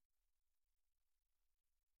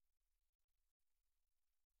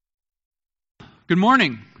Good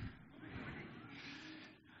morning.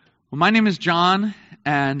 Well, my name is John,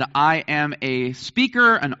 and I am a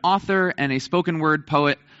speaker, an author, and a spoken word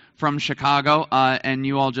poet from Chicago. And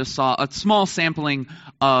you all just saw a small sampling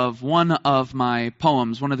of one of my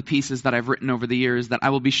poems, one of the pieces that I've written over the years that I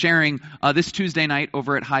will be sharing this Tuesday night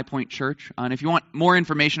over at High Point Church. And if you want more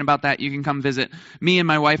information about that, you can come visit. Me and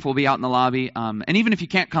my wife will be out in the lobby. And even if you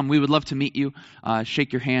can't come, we would love to meet you,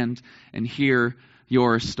 shake your hand, and hear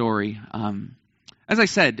your story. As I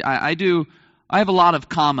said, I have a lot of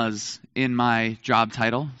commas in my job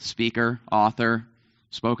title: speaker, author,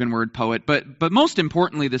 spoken word poet. But most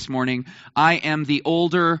importantly this morning, I am the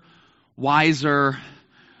older, wiser,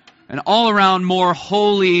 and all around more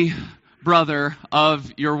holy brother of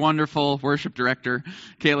your wonderful worship director,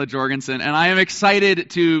 Kayla Jorgensen. And I am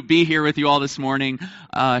excited to be here with you all this morning,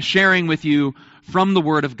 sharing with you from the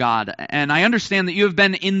Word of God. And I understand that you have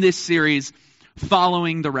been in this series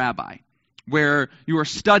following the Rabbi, where you are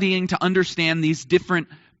studying to understand these different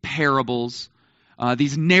parables,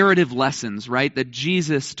 these narrative lessons, right, that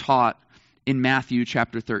Jesus taught in Matthew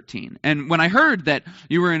chapter 13. And when I heard that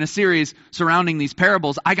you were in a series surrounding these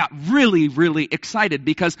parables, I got really, really excited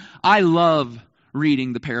because I love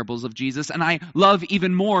reading the parables of Jesus, and I love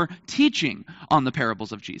even more teaching on the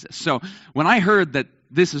parables of Jesus. So when I heard that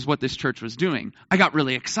this is what this church was doing, I got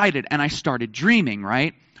really excited, and I started dreaming,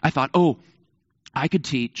 right? I thought, I could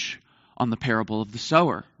teach on the parable of the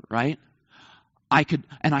sower, right? I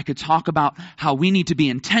could talk about how we need to be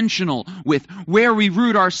intentional with where we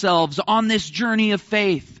root ourselves on this journey of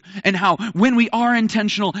faith, and how when we are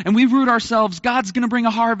intentional and we root ourselves, God's going to bring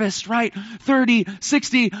a harvest, right? 30,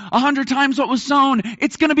 60, 100 times what was sown.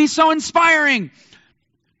 It's going to be so inspiring.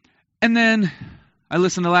 And then I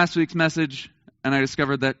listened to last week's message, and I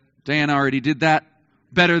discovered that Diana already did that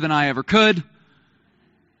better than I ever could.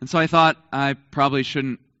 And so I thought I probably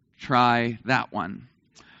shouldn't try that one.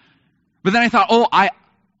 But then I thought,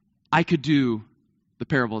 I could do the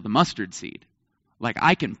parable of the mustard seed. Like,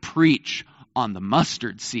 I can preach on the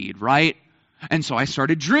mustard seed, right? And so I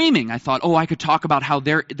started dreaming. I thought, I could talk about how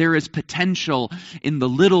there is potential in the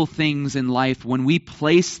little things in life when we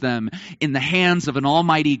place them in the hands of an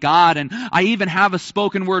almighty God. And I even have a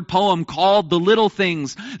spoken word poem called The Little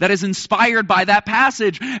Things that is inspired by that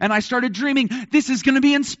passage. And I started dreaming, this is going to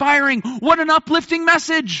be inspiring. What an uplifting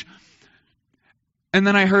message. And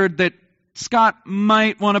then I heard that Scott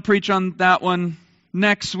might want to preach on that one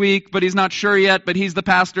next week, but he's not sure yet, but he's the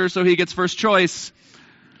pastor, so he gets first choice.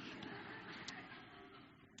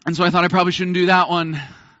 And so I thought I probably shouldn't do that one.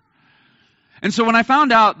 And so when I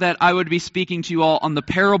found out that I would be speaking to you all on the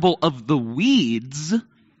parable of the weeds,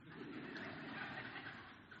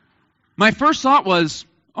 my first thought was,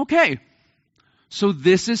 okay, so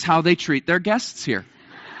this is how they treat their guests here.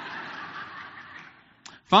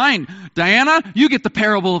 Fine. Diana, you get the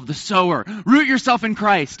parable of the sower. Root yourself in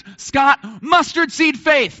Christ. Scott, mustard seed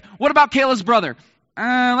faith. What about Kayla's brother?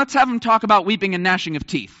 Let's have him talk about weeping and gnashing of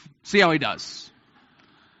teeth. See how he does.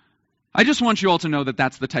 I just want you all to know that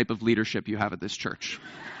that's the type of leadership you have at this church.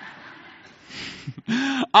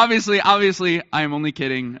 Obviously, I am only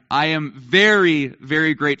kidding. I am very,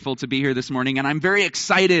 very grateful to be here this morning, and I'm very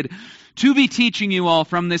excited to be teaching you all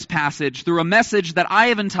from this passage through a message that I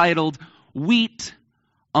have entitled, Wheat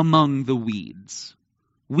Among the Weeds.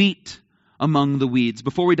 Wheat among the weeds.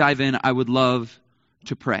 Before we dive in, I would love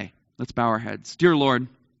to pray. Let's bow our heads. Dear Lord,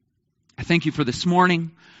 I thank you for this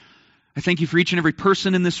morning. I thank you for each and every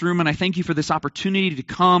person in this room, and I thank you for this opportunity to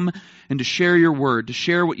come and to share your word, to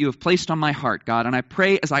share what you have placed on my heart, God. And I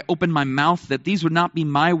pray as I open my mouth that these would not be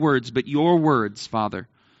my words, but your words, Father,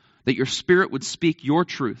 that your Spirit would speak your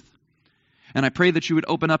truth. And I pray that you would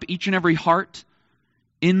open up each and every heart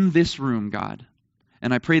in this room, God.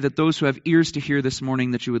 And I pray that those who have ears to hear this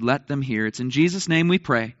morning, that you would let them hear. It's in Jesus' name we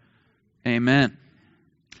pray. Amen.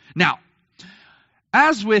 Now,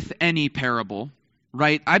 as with any parable,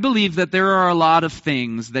 right, I believe that there are a lot of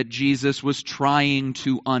things that Jesus was trying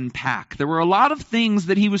to unpack. There were a lot of things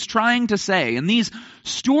that he was trying to say. And these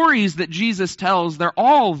stories that Jesus tells, they're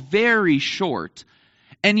all very short.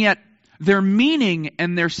 And yet, their meaning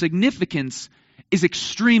and their significance is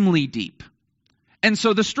extremely deep. And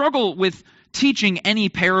so the struggle with teaching any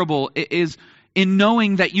parable is in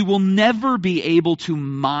knowing that you will never be able to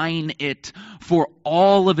mine it for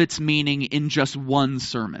all of its meaning in just one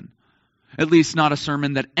sermon. At least not a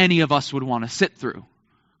sermon that any of us would want to sit through,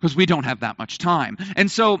 because we don't have that much time.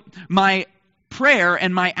 And so my prayer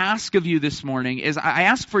and my ask of you this morning is I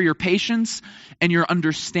ask for your patience and your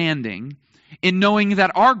understanding in knowing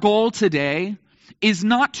that our goal today is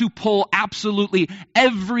not to pull absolutely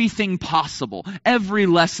everything possible, every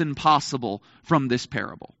lesson possible from this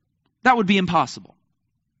parable. That would be impossible.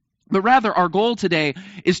 But rather, our goal today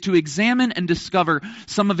is to examine and discover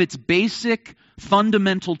some of its basic,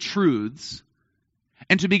 fundamental truths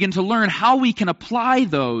and to begin to learn how we can apply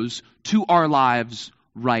those to our lives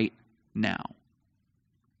right now.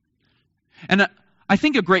 And I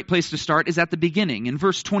think a great place to start is at the beginning. In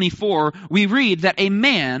verse 24, we read that a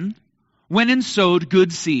man went and sowed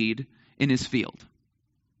good seed in his field.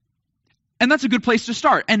 And that's a good place to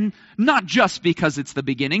start. And not just because it's the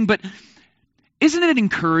beginning, but isn't it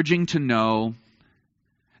encouraging to know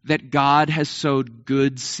that God has sowed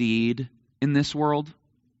good seed in this world?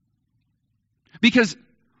 Because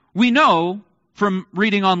we know from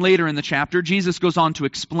reading on later in the chapter, Jesus goes on to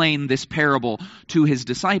explain this parable to his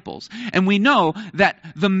disciples. And we know that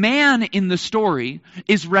the man in the story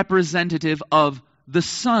is representative of the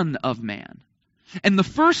Son of Man. And the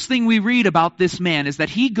first thing we read about this man is that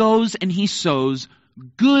he goes and he sows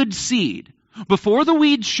good seed. Before the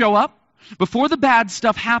weeds show up, before the bad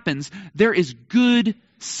stuff happens, there is good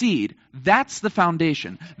seed. That's the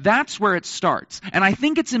foundation. That's where it starts. And I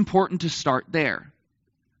think it's important to start there.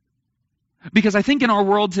 Because I think in our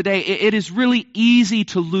world today, it is really easy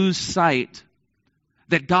to lose sight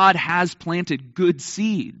that God has planted good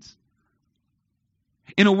seeds.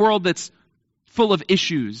 In a world that's full of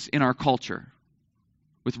issues in our culture,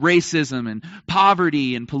 with racism and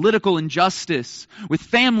poverty and political injustice, with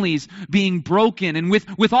families being broken, and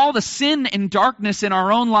with all the sin and darkness in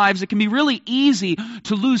our own lives, it can be really easy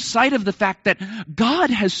to lose sight of the fact that God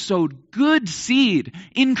has sowed good seed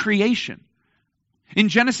in creation. In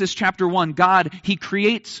Genesis chapter 1, God, He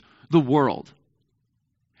creates the world.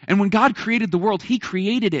 And when God created the world, He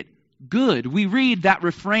created it good. We read that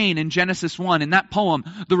refrain in Genesis 1, in that poem,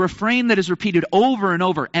 the refrain that is repeated over and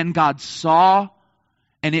over, and God saw,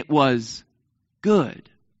 and it was good.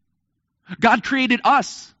 God created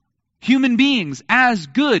us, human beings, as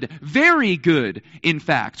good, very good, in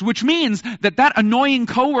fact, which means that annoying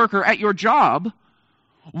coworker at your job,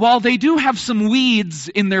 while they do have some weeds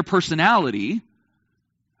in their personality,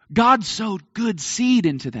 God sowed good seed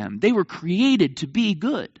into them. They were created to be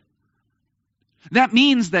good. That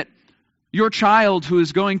means that your child who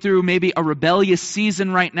is going through maybe a rebellious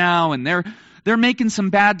season right now, and they're making some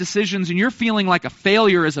bad decisions, and you're feeling like a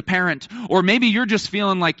failure as a parent, or maybe you're just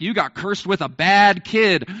feeling like you got cursed with a bad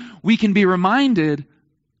kid, we can be reminded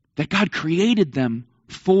that God created them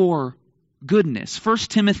for goodness. 1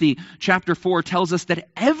 Timothy chapter 4 tells us that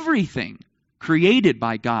everything created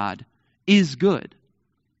by God is good.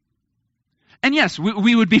 And yes,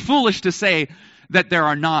 we would be foolish to say that there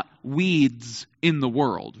are not weeds in the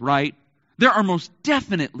world, right? There are most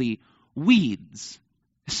definitely weeds,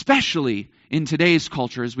 especially in today's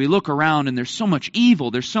culture as we look around and there's so much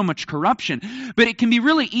evil, there's so much corruption. But it can be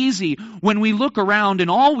really easy when we look around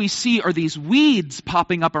and all we see are these weeds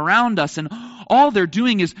popping up around us, and all they're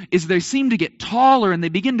doing is they seem to get taller and they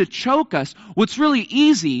begin to choke us. What's really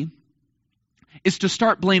easy is to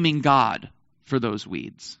start blaming God for those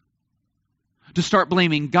weeds. To start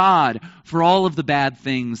blaming God for all of the bad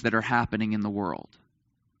things that are happening in the world.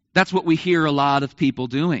 That's what we hear a lot of people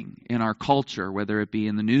doing in our culture, whether it be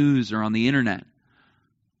in the news or on the internet.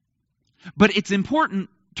 But it's important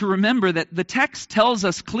to remember that the text tells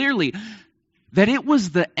us clearly that it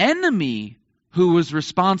was the enemy who was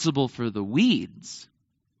responsible for the weeds.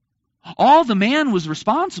 All the man was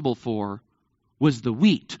responsible for was the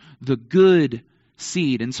wheat, the good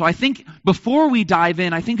seed. And so I think before we dive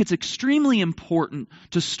in, I think it's extremely important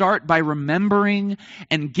to start by remembering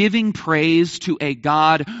and giving praise to a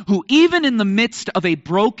God who, even in the midst of a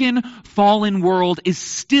broken, fallen world, is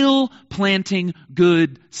still planting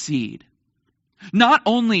good seed. Not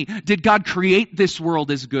only did God create this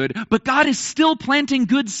world as good, but God is still planting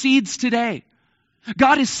good seeds today.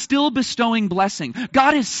 God is still bestowing blessing.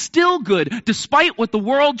 God is still good. Despite what the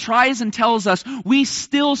world tries and tells us, we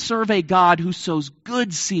still serve a God who sows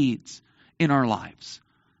good seeds in our lives.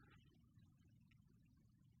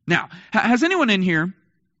 Now, has anyone in here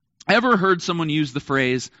ever heard someone use the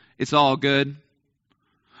phrase, "it's all good"?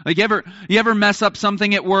 Like you ever mess up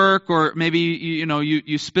something at work, or maybe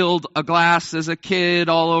you spilled a glass as a kid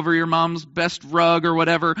all over your mom's best rug or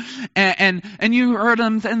whatever, and you heard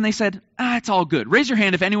them and they said, "it's all good." Raise your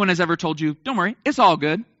hand if anyone has ever told you, "Don't worry, it's all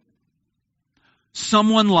good."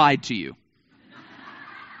 Someone lied to you.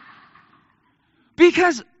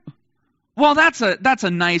 Because while that's a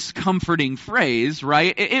nice, comforting phrase,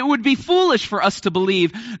 right? It would be foolish for us to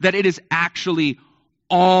believe that it is actually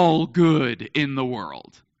all good in the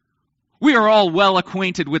world. We are all well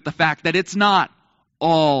acquainted with the fact that it's not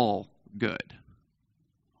all good.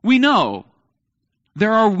 We know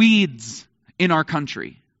there are weeds in our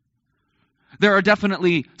country. There are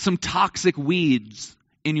definitely some toxic weeds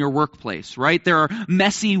in your workplace, right? There are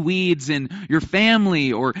messy weeds in your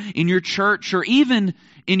family or in your church or even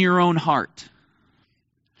in your own heart.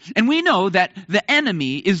 And we know that the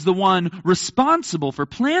enemy is the one responsible for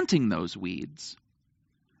planting those weeds.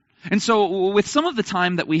 And so with some of the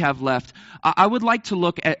time that we have left, I would like to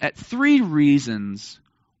look at 3 reasons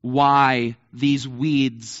why these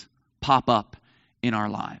weeds pop up in our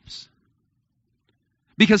lives.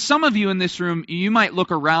 Because some of you in this room, you might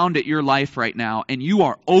look around at your life right now and you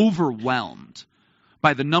are overwhelmed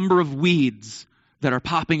by the number of weeds that are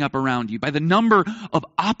popping up around you, by the number of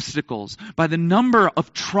obstacles, by the number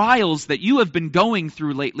of trials that you have been going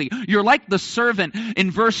through lately. You're like the servant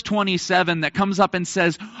in verse 27 that comes up and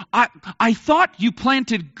says, I thought you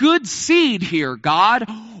planted good seed here, God.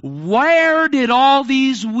 Where did all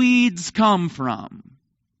these weeds come from?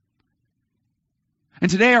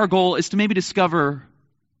 And today our goal is to maybe discover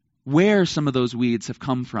where some of those weeds have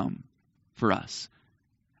come from for us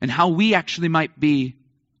and how we actually might be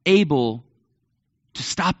able to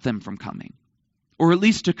stop them from coming, or at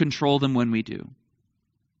least to control them when we do.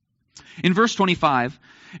 In verse 25,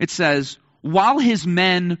 it says, while his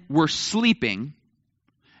men were sleeping,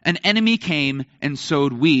 an enemy came and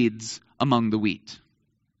sowed weeds among the wheat.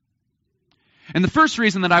 And the first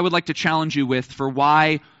reason that I would like to challenge you with for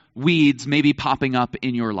why weeds may be popping up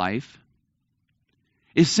in your life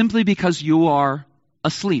is simply because you are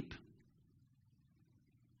asleep.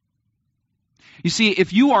 You see,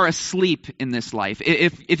 if you are asleep in this life,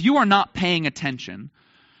 if you are not paying attention,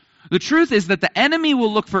 the truth is that the enemy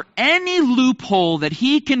will look for any loophole that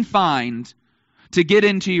he can find to get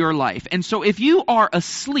into your life. And so if you are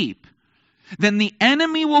asleep, then the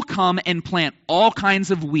enemy will come and plant all kinds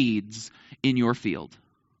of weeds in your field.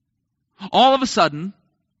 All of a sudden,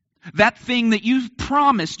 that thing that you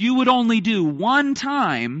promised you would only do one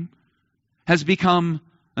time has become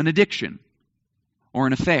an addiction or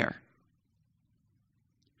an affair.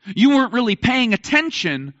 You weren't really paying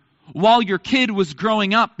attention while your kid was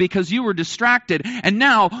growing up because you were distracted. And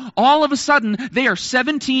now, all of a sudden, they are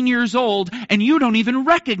 17 years old and you don't even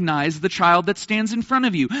recognize the child that stands in front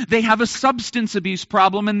of you. They have a substance abuse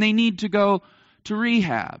problem and they need to go to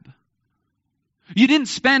rehab. You didn't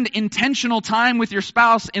spend intentional time with your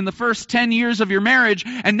spouse in the first 10 years of your marriage,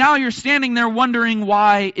 and now you're standing there wondering,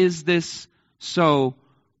 why is this so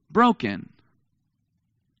broken?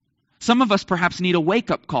 Some of us perhaps need a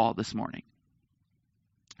wake-up call this morning.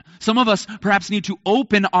 Some of us perhaps need to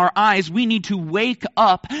open our eyes. We need to wake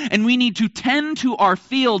up and we need to tend to our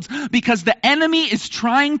fields because the enemy is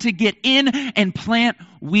trying to get in and plant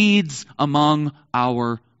weeds among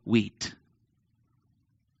our wheat.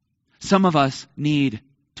 Some of us need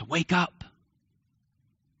to wake up.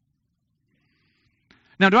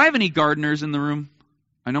 Now, do I have any gardeners in the room?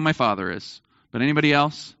 I know my father is, but anybody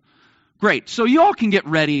else? Great. So you all can get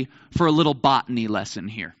ready for a little botany lesson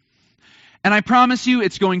here. And I promise you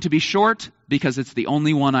it's going to be short because it's the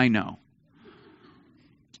only one I know.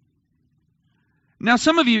 Now,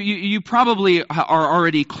 some of you probably are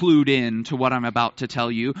already clued in to what I'm about to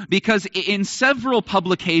tell you, because in several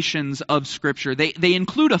publications of Scripture, they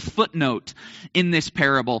include a footnote in this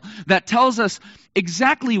parable that tells us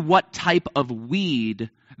exactly what type of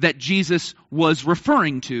weed that Jesus was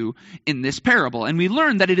referring to in this parable. And we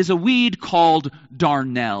learn that it is a weed called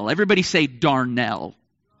darnel. Everybody say darnel.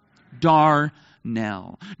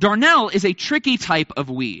 Darnel. Darnel is a tricky type of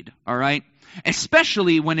weed, all right?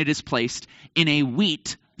 Especially when it is placed in a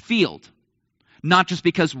wheat field. Not just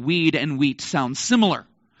because weed and wheat sound similar,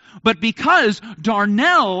 but because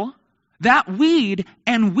darnel, that weed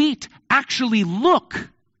and wheat actually look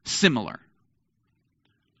similar.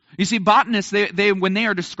 You see, botanists, they when they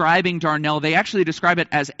are describing darnel, they actually describe it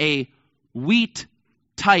as a wheat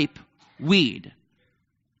type weed.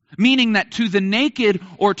 Meaning that to the naked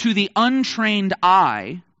or to the untrained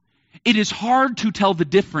eye, it is hard to tell the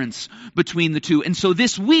difference between the two. And so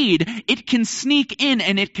this weed, it can sneak in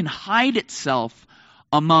and it can hide itself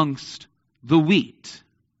amongst the wheat.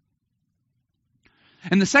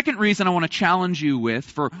 And the second reason I want to challenge you with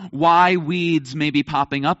for why weeds may be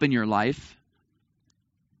popping up in your life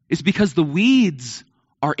is because the weeds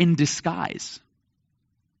are in disguise.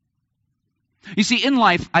 You see, in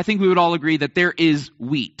life, I think we would all agree that there is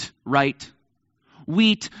wheat, right?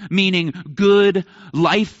 Wheat meaning good,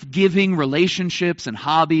 life-giving relationships and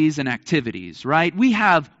hobbies and activities, right? We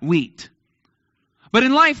have wheat. But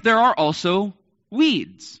in life, there are also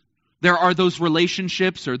weeds. There are those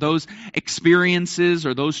relationships or those experiences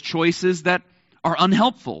or those choices that are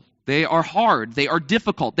unhelpful. They are hard. They are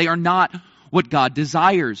difficult. They are not what God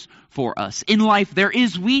desires for us. In life, there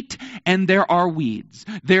is wheat and there are weeds.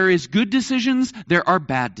 There is good decisions, there are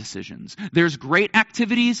bad decisions. There's great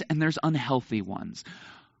activities and there's unhealthy ones.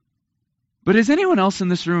 But has anyone else in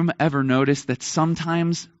this room ever noticed that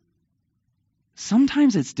sometimes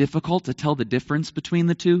it's difficult to tell the difference between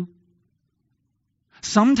the two?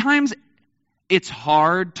 Sometimes it's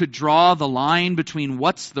hard to draw the line between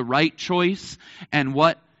what's the right choice and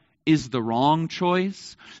what is the wrong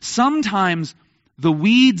choice. Sometimes the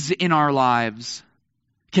weeds in our lives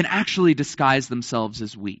can actually disguise themselves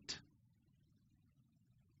as wheat.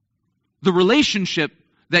 The relationship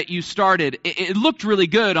that you started, it looked really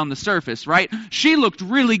good on the surface, right? She looked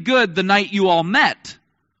really good the night you all met.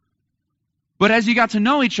 But as you got to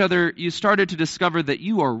know each other, you started to discover that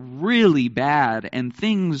you are really bad and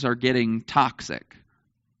things are getting toxic.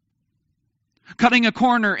 Cutting a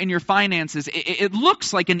corner in your finances, it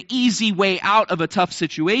looks like an easy way out of a tough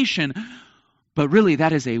situation, but really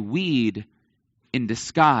that is a weed in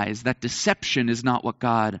disguise. That deception is not what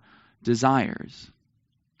God desires.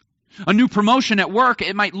 A new promotion at work,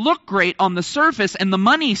 it might look great on the surface and the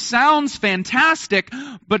money sounds fantastic,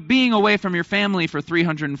 but being away from your family for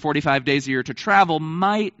 345 days a year to travel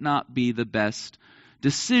might not be the best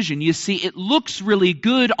decision. You see, it looks really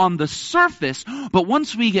good on the surface, but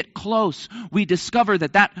once we get close, we discover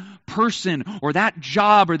that that person or that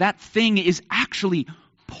job or that thing is actually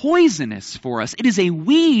poisonous for us. It is a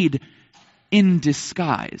weed in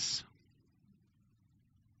disguise.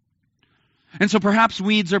 And so perhaps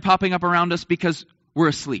weeds are popping up around us because we're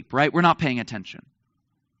asleep, right? We're not paying attention.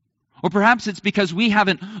 Or perhaps it's because we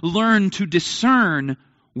haven't learned to discern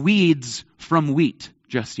weeds from wheat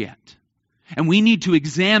just yet. And we need to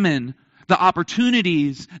examine the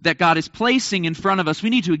opportunities that God is placing in front of us. We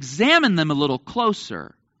need to examine them a little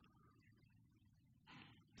closer.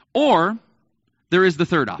 Or there is the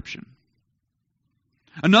third option.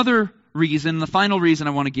 Another reason, the final reason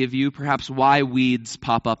I want to give you, perhaps why weeds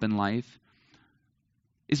pop up in life,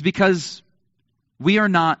 is because we are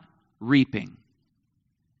not reaping.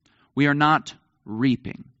 We are not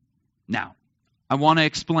reaping. Now, I want to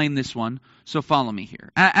explain this one, so follow me here.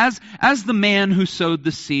 As the man who sowed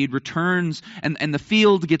the seed returns and the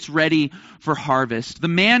field gets ready for harvest, the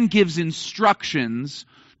man gives instructions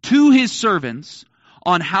to his servants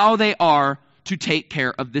on how they are to take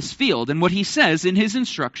care of this field. And what he says in his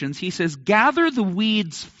instructions, he says, "Gather the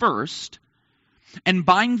weeds first and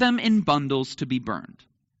bind them in bundles to be burned."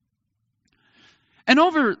 And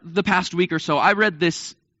over the past week or so, I read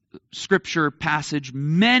this scripture passage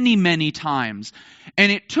many, many times.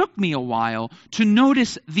 And it took me a while to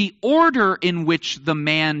notice the order in which the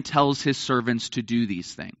man tells his servants to do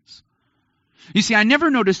these things. You see, I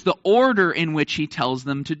never noticed the order in which he tells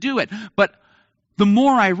them to do it. But the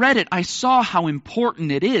more I read it, I saw how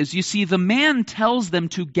important it is. You see, the man tells them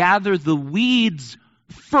to gather the weeds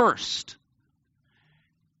first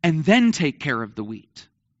and then take care of the wheat.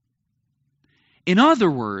 In other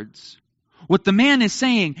words, what the man is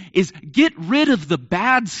saying is get rid of the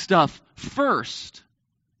bad stuff first,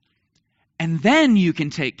 and then you can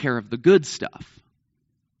take care of the good stuff.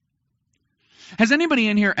 Has anybody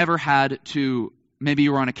in here ever had to, maybe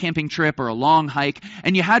you were on a camping trip or a long hike,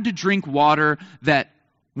 and you had to drink water that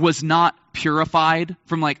was not purified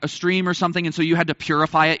from like a stream or something, and so you had to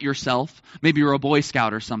purify it yourself? Maybe you're a Boy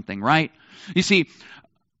Scout or something, right? You see,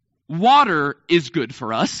 water is good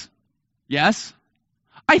for us. Yes?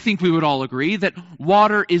 I think we would all agree that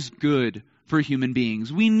water is good for human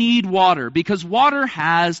beings. We need water because water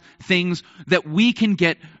has things that we can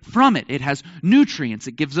get from it. It has nutrients.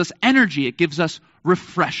 It gives us energy. It gives us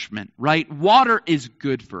refreshment, right? Water is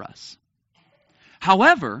good for us.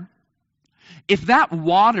 However, if that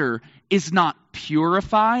water is not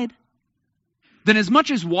purified, then as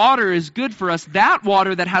much as water is good for us, that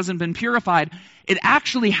water that hasn't been purified, it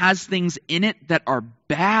actually has things in it that are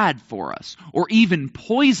bad for us or even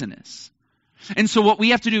poisonous. And so what we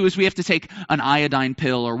have to do is we have to take an iodine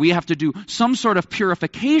pill or we have to do some sort of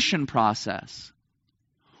purification process.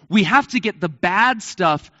 We have to get the bad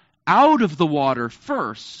stuff out of the water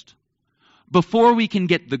first before we can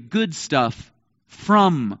get the good stuff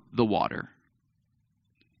from the water.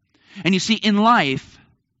 And you see, in life,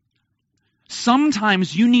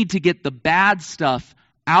 sometimes you need to get the bad stuff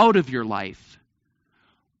out of your life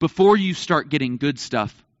before you start getting good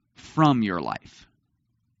stuff from your life.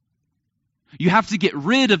 You have to get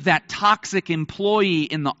rid of that toxic employee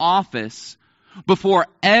in the office before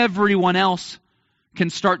everyone else can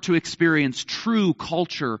start to experience true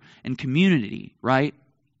culture and community, right?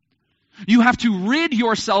 You have to rid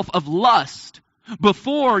yourself of lust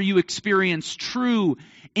before you experience true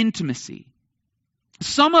intimacy.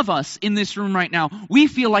 Some of us in this room right now, we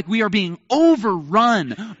feel like we are being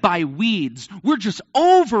overrun by weeds. We're just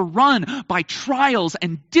overrun by trials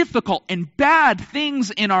and difficult and bad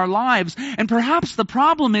things in our lives. And perhaps the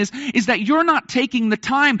problem is that you're not taking the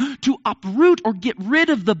time to uproot or get rid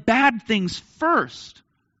of the bad things first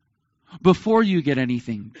before you get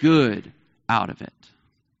anything good out of it.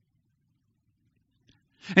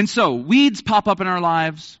 And so, weeds pop up in our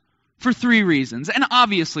lives for 3 reasons. And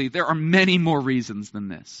obviously, there are many more reasons than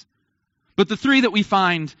this. But the 3 that we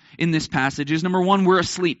find in this passage is, number 1, we're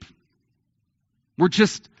asleep. We're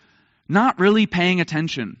just not really paying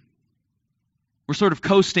attention. We're sort of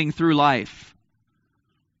coasting through life.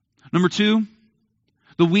 Number 2,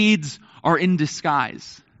 the weeds are in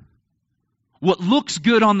disguise. What looks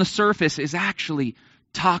good on the surface is actually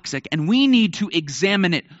toxic, and we need to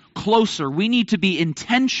examine it closer. We need to be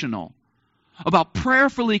intentional about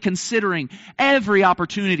prayerfully considering every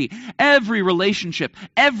opportunity, every relationship,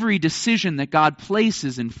 every decision that God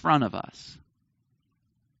places in front of us.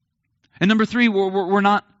 And number 3, we're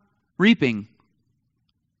not reaping.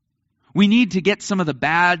 We need to get some of the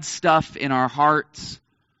bad stuff in our hearts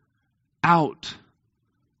out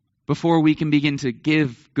before we can begin to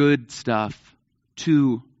give good stuff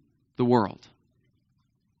to the world.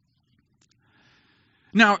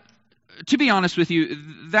 Now, to be honest with you,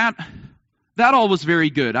 that all was very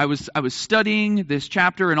good. I was studying this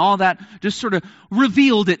chapter, and all that just sort of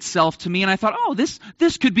revealed itself to me, and I thought, oh,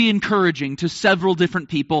 this could be encouraging to several different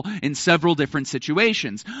people in several different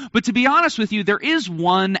situations. But to be honest with you, there is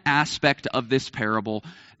one aspect of this parable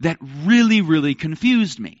that really, really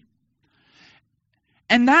confused me.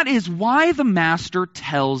 And that is why the master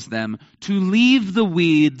tells them to leave the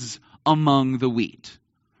weeds among the wheat.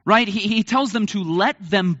 Right? He tells them to let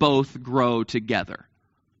them both grow together.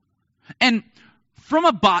 And from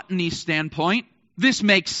a botany standpoint, this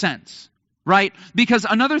makes sense, right? Because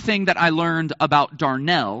another thing that I learned about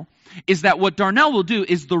darnel is that what darnel will do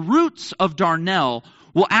is the roots of darnel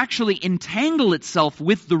will actually entangle itself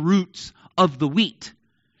with the roots of the wheat.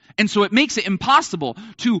 And so it makes it impossible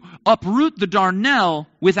to uproot the darnel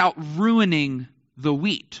without ruining the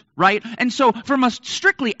wheat, right? And so from a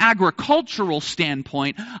strictly agricultural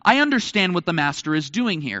standpoint, I understand what the master is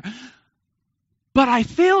doing here. But I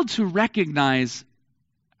failed to recognize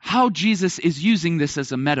how Jesus is using this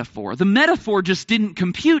as a metaphor. The metaphor just didn't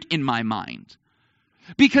compute in my mind.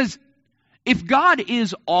 Because if God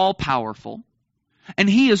is all powerful, and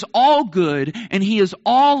He is all good, and He is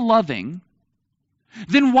all loving,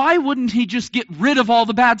 then why wouldn't He just get rid of all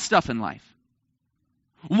the bad stuff in life?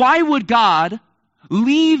 Why would God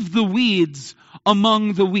leave the weeds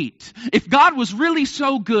among the wheat? If God was really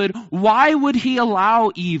so good, why would He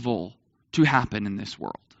allow evil to happen in this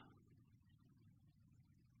world?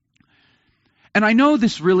 And I know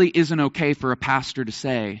this really isn't okay for a pastor to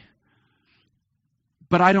say,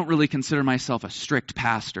 but I don't really consider myself a strict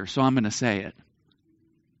pastor, so I'm going to say it.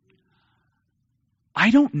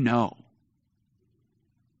 I don't know.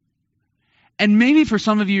 And maybe for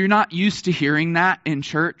some of you, you're not used to hearing that in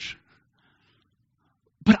church.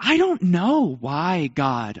 But I don't know why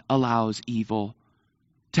God allows evil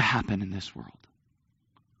to happen in this world.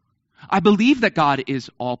 I believe that God is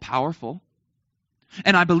all-powerful.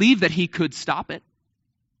 And I believe that He could stop it.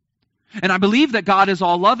 And I believe that God is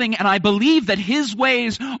all-loving. And I believe that His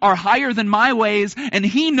ways are higher than my ways. And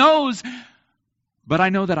He knows. But I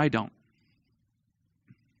know that I don't.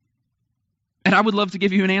 And I would love to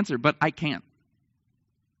give you an answer, but I can't.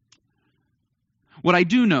 What I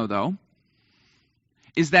do know, though,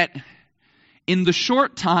 is that in the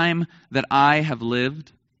short time that I have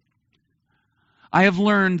lived, I have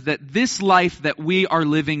learned that this life that we are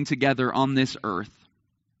living together on this earth,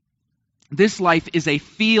 this life is a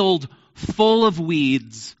field full of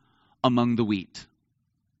weeds among the wheat.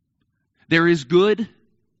 There is good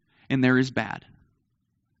and there is bad.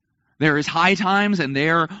 There is high times and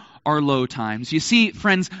there are low times. You see,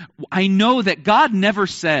 friends, I know that God never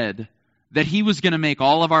said that He was going to make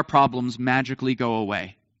all of our problems magically go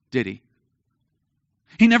away, did He?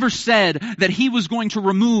 He never said that He was going to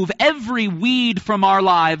remove every weed from our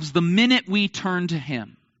lives the minute we turn to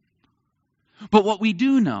Him. But what we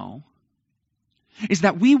do know is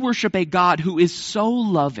that we worship a God who is so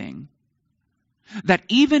loving that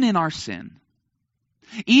even in our sin,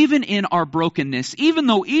 even in our brokenness, even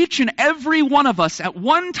though each and every one of us at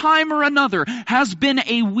one time or another has been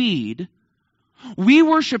a weed, we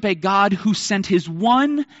worship a God who sent His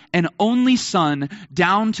one and only Son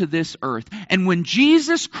down to this earth. And when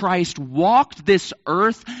Jesus Christ walked this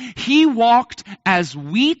earth, He walked as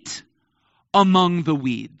wheat among the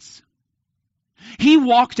weeds. He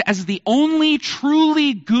walked as the only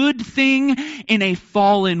truly good thing in a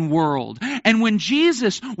fallen world. And when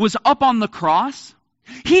Jesus was up on the cross,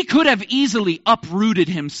 he could have easily uprooted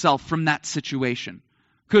himself from that situation,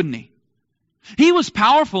 couldn't he? He was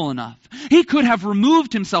powerful enough. He could have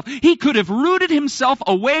removed himself. He could have rooted himself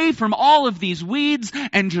away from all of these weeds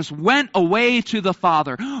and just went away to the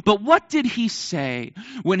Father. But what did he say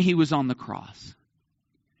when he was on the cross?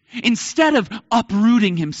 Instead of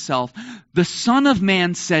uprooting himself, the Son of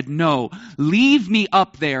Man said, "No, leave me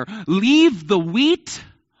up there. Leave the wheat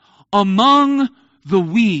among the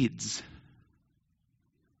weeds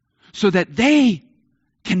so that they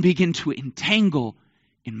can begin to entangle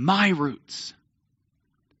in my roots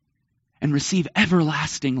and receive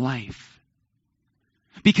everlasting life.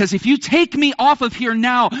 Because if you take me off of here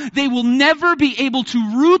now, they will never be able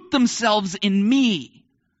to root themselves in me."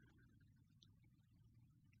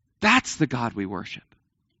 That's the God we worship.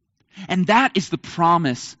 And that is the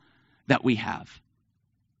promise that we have.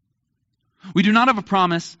 We do not have a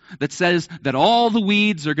promise that says that all the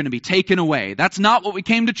weeds are going to be taken away. That's not what we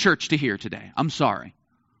came to church to hear today. I'm sorry.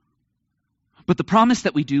 But the promise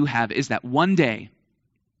that we do have is that one day,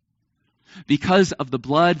 because of the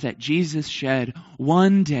blood that Jesus shed,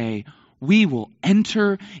 one day we will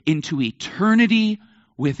enter into eternity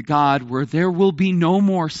with God where there will be no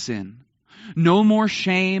more sin. No more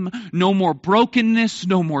shame, no more brokenness,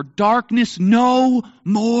 no more darkness, no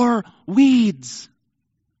more weeds.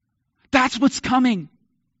 That's what's coming.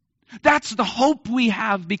 That's the hope we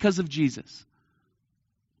have because of Jesus.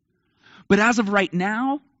 But as of right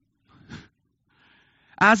now,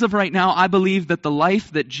 I believe that the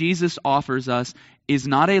life that Jesus offers us is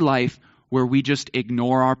not a life where we just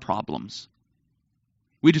ignore our problems.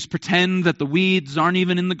 We just pretend that the weeds aren't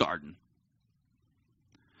even in the garden.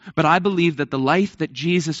 But I believe that the life that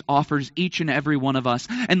Jesus offers each and every one of us,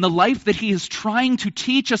 and the life that he is trying to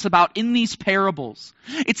teach us about in these parables,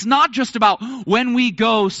 it's not just about when we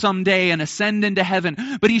go someday and ascend into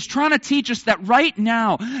heaven, but he's trying to teach us that right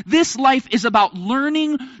now, this life is about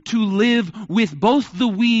learning to live with both the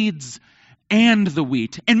weeds and the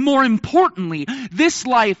wheat. And more importantly, this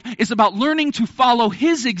life is about learning to follow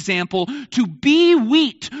his example, to be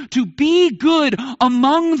wheat, to be good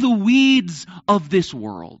among the weeds of this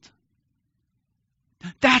world.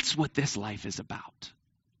 That's what this life is about.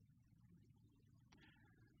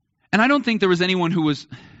 And I don't think there was anyone who was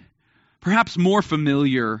perhaps more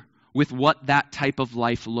familiar with what that type of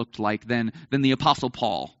life looked like than the Apostle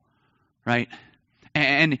Paul, right?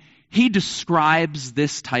 And he describes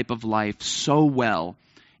this type of life so well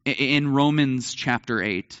in Romans chapter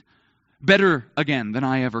 8. Better, again, than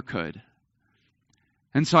I ever could.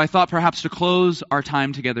 And so I thought perhaps to close our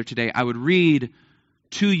time together today, I would read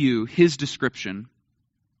to you his description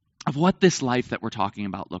of what this life that we're talking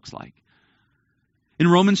about looks like. In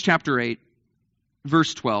Romans chapter 8,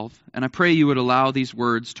 verse 12, and I pray you would allow these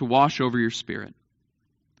words to wash over your spirit.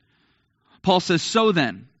 Paul says, "So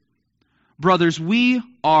then, brothers, we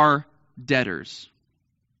are debtors,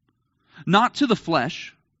 not to the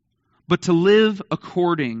flesh, but to live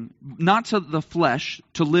according, not to the flesh,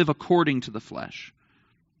 to live according to the flesh.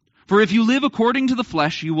 For if you live according to the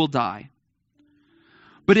flesh, you will die.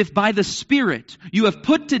 But if by the Spirit you have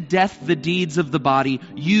put to death the deeds of the body,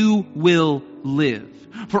 you will live.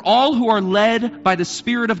 For all who are led by the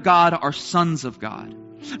Spirit of God are sons of God.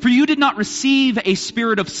 For you did not receive a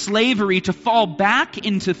spirit of slavery to fall back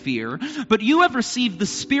into fear, but you have received the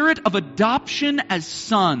spirit of adoption as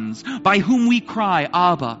sons, by whom we cry,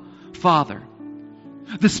 Abba, Father.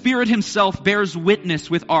 The Spirit himself bears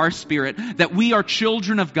witness with our spirit that we are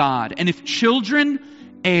children of God, and if children,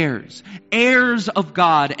 heirs, heirs of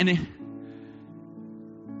God, and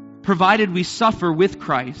provided we suffer with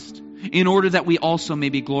Christ, in order that we also may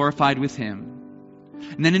be glorified with him."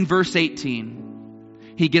 And then in verse 18,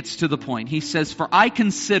 he gets to the point. He says, "For I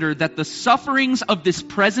consider that the sufferings of this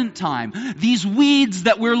present time, these weeds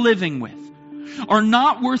that we're living with, are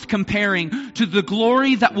not worth comparing to the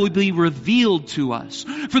glory that will be revealed to us.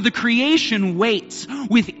 For the creation waits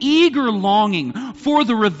with eager longing for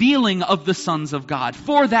the revealing of the sons of God,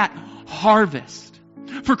 for that harvest.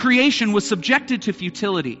 For creation was subjected to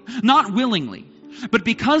futility, not willingly, but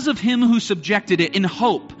because of him who subjected it, in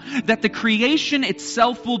hope that the creation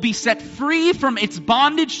itself will be set free from its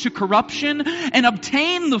bondage to corruption and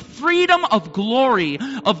obtain the freedom of glory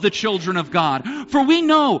of the children of God. For we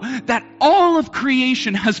know that all of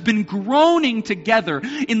creation has been groaning together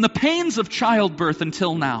in the pains of childbirth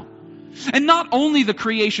until now. And not only the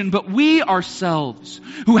creation, but we ourselves,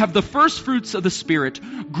 who have the first fruits of the Spirit,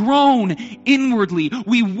 groan inwardly.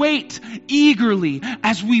 We wait eagerly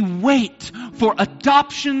as we wait for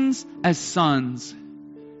adoptions as sons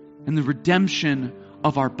and the redemption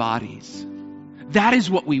of our bodies. That is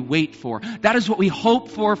what we wait for. That is what we hope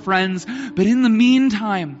for, friends. But in the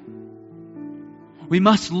meantime, we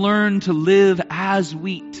must learn to live as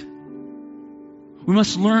wheat. We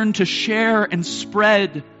must learn to share and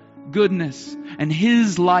spread goodness and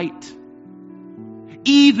His light,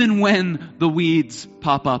 even when the weeds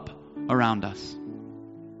pop up around us.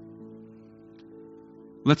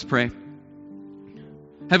 Let's pray.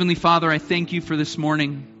 Heavenly Father, I thank You for this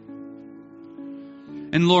morning.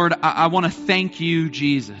 And Lord, I want to thank You,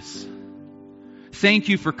 Jesus. Thank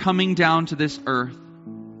You for coming down to this earth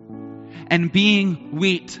and being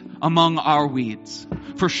wheat among our weeds,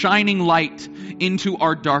 for shining light into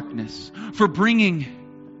our darkness, for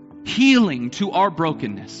bringing healing to our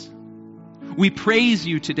brokenness. We praise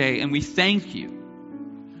You today and we thank You.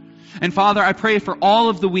 And Father, I pray for all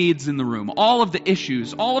of the weeds in the room, all of the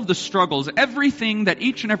issues, all of the struggles, everything that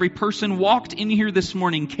each and every person walked in here this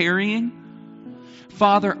morning carrying.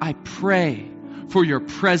 Father, I pray for Your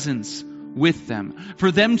presence with them, for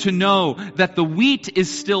them to know that the wheat is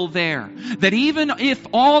still there, that even if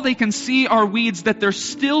all they can see are weeds, that they're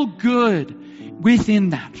still good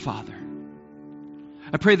within that, Father.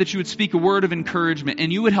 I pray that You would speak a word of encouragement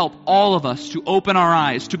and You would help all of us to open our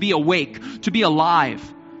eyes, to be awake, to be alive,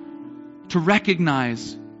 to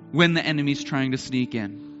recognize when the enemy's trying to sneak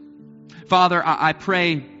in. Father, I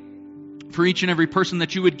pray for each and every person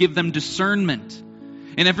that You would give them discernment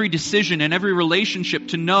in every decision, in every relationship,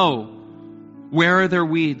 to know where are their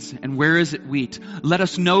weeds and where is it wheat. Let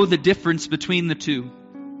us know the difference between the two.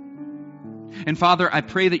 And Father, I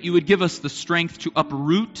pray that You would give us the strength to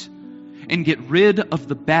uproot and get rid of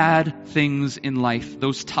the bad things in life,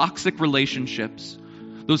 those toxic relationships,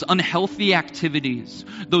 those unhealthy activities,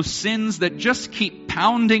 those sins that just keep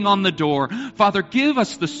pounding on the door. Father, give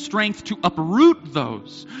us the strength to uproot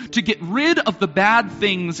those, to get rid of the bad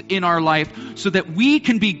things in our life so that we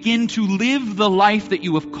can begin to live the life that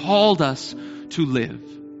You have called us to live.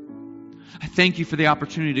 I thank You for the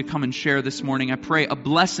opportunity to come and share this morning. I pray a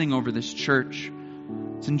blessing over this church.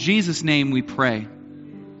 It's in Jesus' name we pray.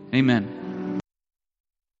 Amen.